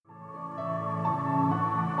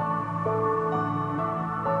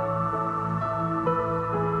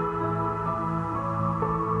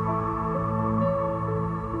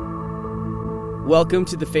Welcome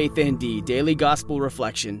to the FaithND Daily Gospel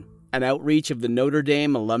Reflection, an outreach of the Notre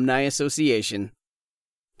Dame Alumni Association.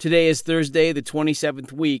 Today is Thursday, the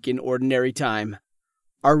 27th week in Ordinary Time.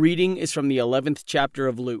 Our reading is from the 11th chapter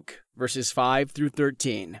of Luke, verses 5 through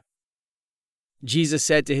 13. Jesus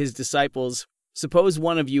said to his disciples, "Suppose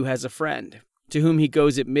one of you has a friend, to whom he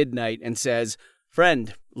goes at midnight and says,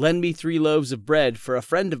 'Friend, lend me 3 loaves of bread, for a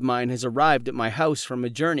friend of mine has arrived at my house from a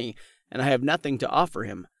journey, and I have nothing to offer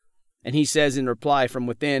him.' And he says in reply from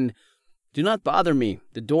within, 'Do not bother me,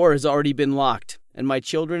 the door has already been locked, and my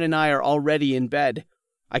children and I are already in bed.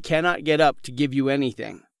 I cannot get up to give you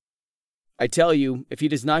anything.' I tell you, if he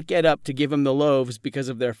does not get up to give him the loaves because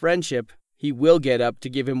of their friendship, he will get up to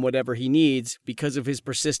give him whatever he needs because of his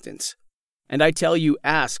persistence. And I tell you,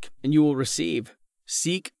 ask, and you will receive.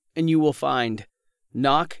 Seek, and you will find.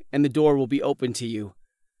 Knock, and the door will be open to you.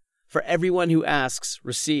 For everyone who asks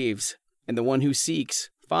receives, and the one who seeks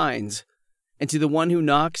finds, and to the one who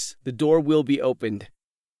knocks, the door will be opened.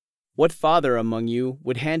 What father among you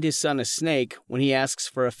would hand his son a snake when he asks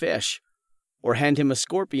for a fish, or hand him a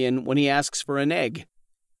scorpion when he asks for an egg?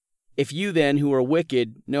 If you then, who are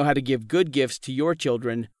wicked, know how to give good gifts to your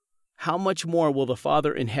children, how much more will the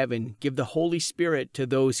Father in heaven give the Holy Spirit to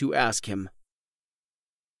those who ask him?"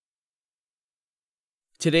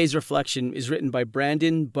 Today's reflection is written by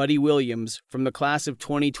Brandon Buddy Williams from the class of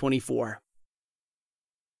 2024.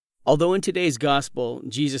 Although in today's gospel,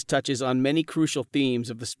 Jesus touches on many crucial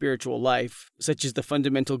themes of the spiritual life, such as the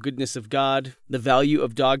fundamental goodness of God, the value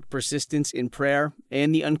of dogged persistence in prayer,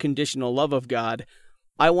 and the unconditional love of God,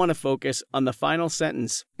 I want to focus on the final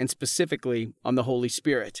sentence, and specifically on the Holy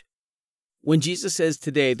Spirit. When Jesus says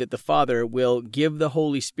today that the Father will give the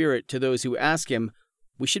Holy Spirit to those who ask him,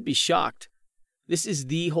 we should be shocked. This is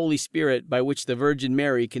the Holy Spirit by which the Virgin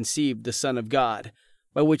Mary conceived the Son of God,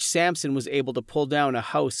 by which Samson was able to pull down a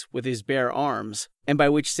house with his bare arms, and by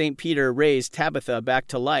which St. Peter raised Tabitha back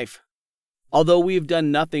to life. Although we have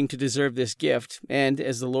done nothing to deserve this gift, and,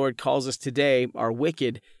 as the Lord calls us today, are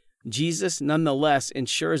wicked, Jesus nonetheless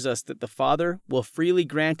ensures us that the Father will freely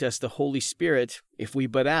grant us the Holy Spirit if we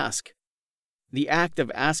but ask. The act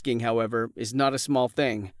of asking, however, is not a small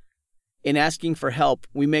thing. In asking for help,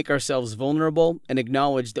 we make ourselves vulnerable and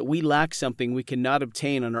acknowledge that we lack something we cannot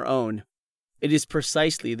obtain on our own. It is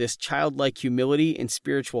precisely this childlike humility and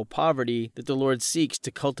spiritual poverty that the Lord seeks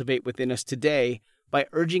to cultivate within us today by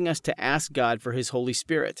urging us to ask God for his Holy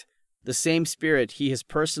Spirit, the same Spirit he has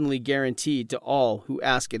personally guaranteed to all who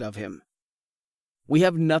ask it of him. We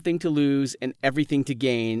have nothing to lose and everything to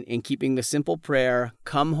gain in keeping the simple prayer,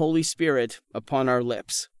 "Come, Holy Spirit," upon our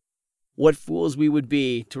lips. What fools we would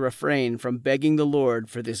be to refrain from begging the Lord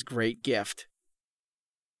for this great gift.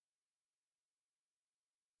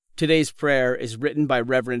 Today's prayer is written by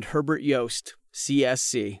Reverend Herbert Yost,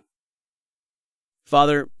 CSC.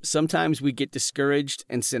 Father, sometimes we get discouraged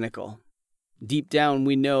and cynical. Deep down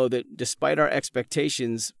we know that despite our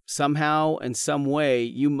expectations, somehow and some way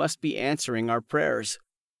you must be answering our prayers.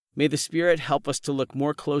 May the Spirit help us to look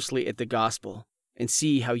more closely at the gospel and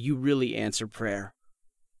see how you really answer prayer.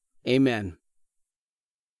 Amen.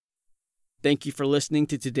 Thank you for listening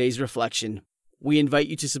to today's reflection. We invite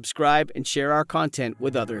you to subscribe and share our content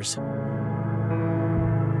with others.